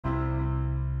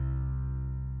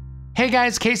Hey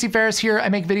guys, Casey Ferris here. I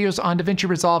make videos on DaVinci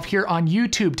Resolve here on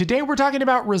YouTube. Today we're talking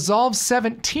about Resolve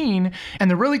 17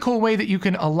 and the really cool way that you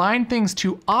can align things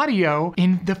to audio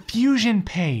in the Fusion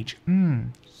page.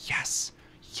 Yes.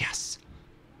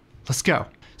 Let's go.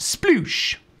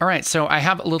 Sploosh. All right, so I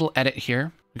have a little edit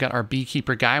here. We got our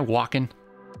beekeeper guy walking.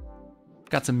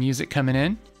 Got some music coming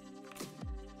in.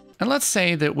 And let's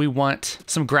say that we want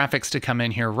some graphics to come in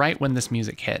here right when this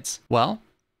music hits. Well,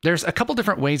 there's a couple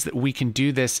different ways that we can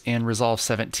do this in Resolve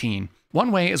 17.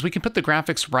 One way is we can put the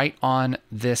graphics right on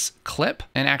this clip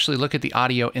and actually look at the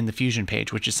audio in the Fusion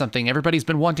page, which is something everybody's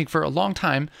been wanting for a long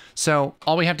time. So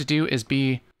all we have to do is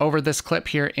be over this clip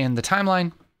here in the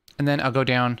timeline, and then I'll go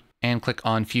down and click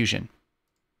on Fusion.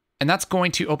 And that's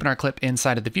going to open our clip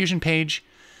inside of the Fusion page.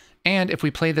 And if we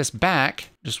play this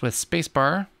back, just with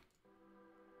spacebar,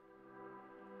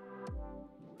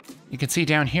 you can see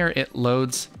down here, it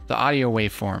loads the audio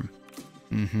waveform.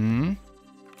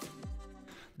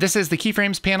 This is the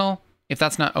keyframes panel. If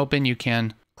that's not open, you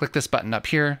can click this button up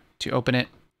here to open it.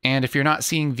 And if you're not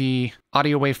seeing the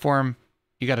audio waveform,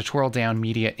 you got to twirl down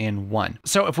media in 1.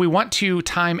 So if we want to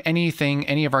time anything,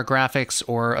 any of our graphics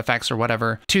or effects or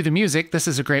whatever to the music, this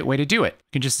is a great way to do it.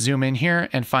 You can just zoom in here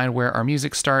and find where our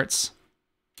music starts.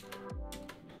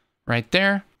 Right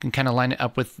there, you can kind of line it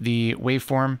up with the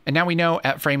waveform. And now we know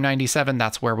at frame 97,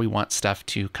 that's where we want stuff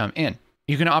to come in.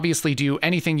 You can obviously do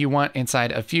anything you want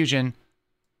inside of Fusion.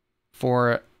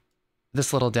 For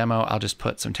this little demo, I'll just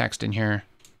put some text in here.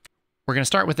 We're gonna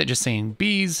start with it just saying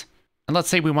bees. And let's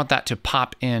say we want that to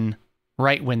pop in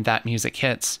right when that music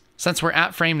hits. Since we're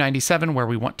at frame 97 where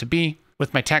we want to be,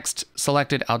 with my text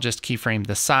selected, I'll just keyframe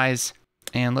the size.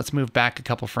 And let's move back a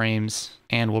couple frames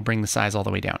and we'll bring the size all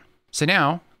the way down. So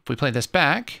now, if we play this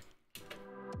back,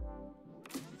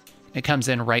 it comes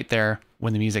in right there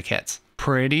when the music hits.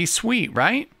 Pretty sweet,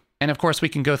 right? And of course we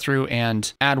can go through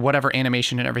and add whatever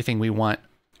animation and everything we want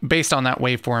based on that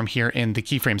waveform here in the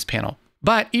keyframes panel.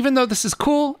 But even though this is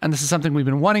cool, and this is something we've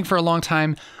been wanting for a long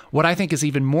time, what I think is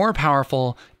even more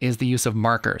powerful is the use of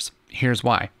markers. Here's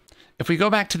why. If we go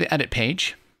back to the edit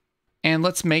page, and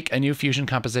let's make a new Fusion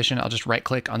composition, I'll just right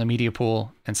click on the media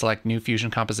pool and select new Fusion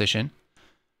composition.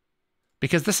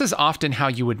 Because this is often how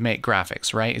you would make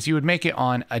graphics, right? Is you would make it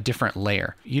on a different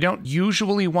layer. You don't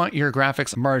usually want your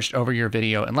graphics merged over your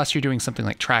video unless you're doing something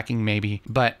like tracking maybe,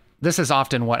 but this is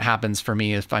often what happens for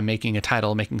me if I'm making a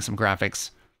title, making some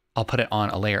graphics, I'll put it on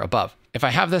a layer above. If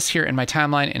I have this here in my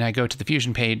timeline and I go to the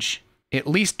Fusion page, at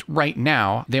least right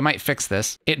now, they might fix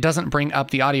this, it doesn't bring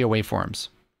up the audio waveforms.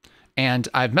 And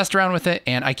I've messed around with it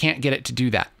and I can't get it to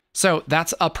do that. So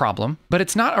that's a problem, but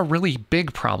it's not a really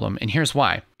big problem, and here's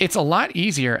why. It's a lot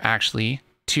easier, actually,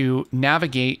 to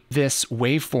navigate this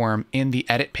waveform in the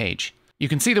edit page. You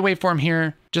can see the waveform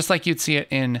here, just like you'd see it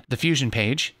in the Fusion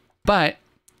page, but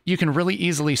you can really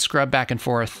easily scrub back and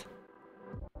forth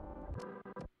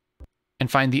and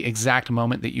find the exact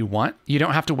moment that you want. You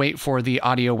don't have to wait for the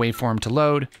audio waveform to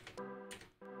load.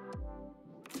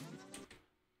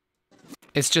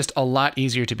 It's just a lot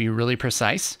easier to be really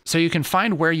precise. So you can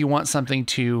find where you want something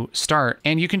to start,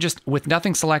 and you can just, with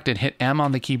nothing selected, hit M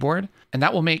on the keyboard, and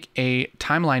that will make a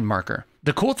timeline marker.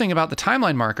 The cool thing about the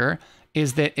timeline marker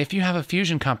is that if you have a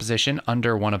Fusion composition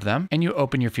under one of them, and you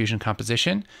open your Fusion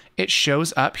composition, it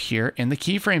shows up here in the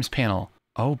keyframes panel.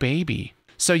 Oh baby.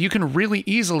 So you can really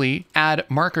easily add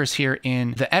markers here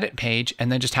in the edit page,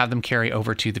 and then just have them carry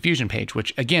over to the Fusion page,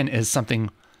 which again is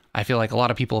something I feel like a lot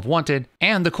of people have wanted.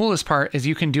 And the coolest part is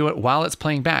you can do it while it's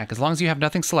playing back. As long as you have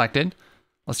nothing selected,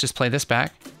 let's just play this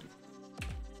back.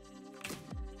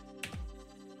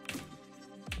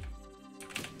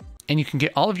 And you can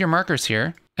get all of your markers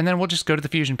here, and then we'll just go to the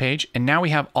Fusion page. And now we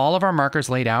have all of our markers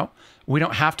laid out. We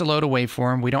don't have to load a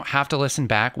waveform. We don't have to listen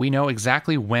back. We know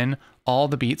exactly when all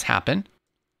the beats happen.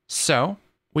 So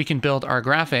we can build our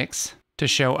graphics to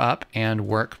show up and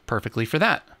work perfectly for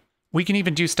that. We can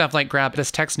even do stuff like grab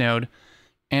this text node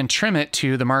and trim it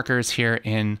to the markers here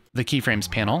in the keyframes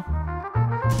panel.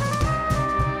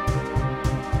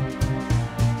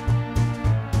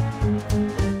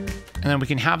 And then we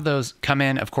can have those come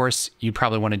in. Of course, you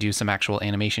probably want to do some actual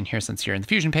animation here since you're in the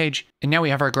Fusion page. And now we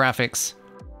have our graphics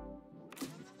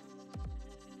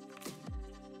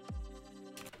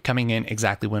coming in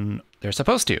exactly when they're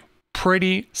supposed to.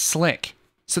 Pretty slick.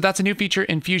 So that's a new feature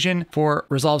in Fusion for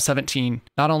Resolve 17.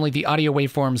 Not only the audio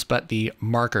waveforms, but the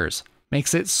markers.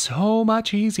 Makes it so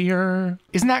much easier.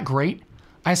 Isn't that great?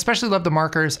 I especially love the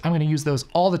markers. I'm gonna use those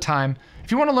all the time.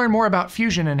 If you wanna learn more about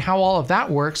Fusion and how all of that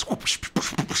works,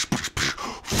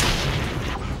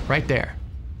 right there.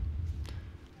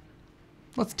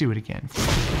 Let's do it again.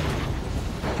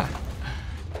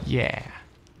 Yeah.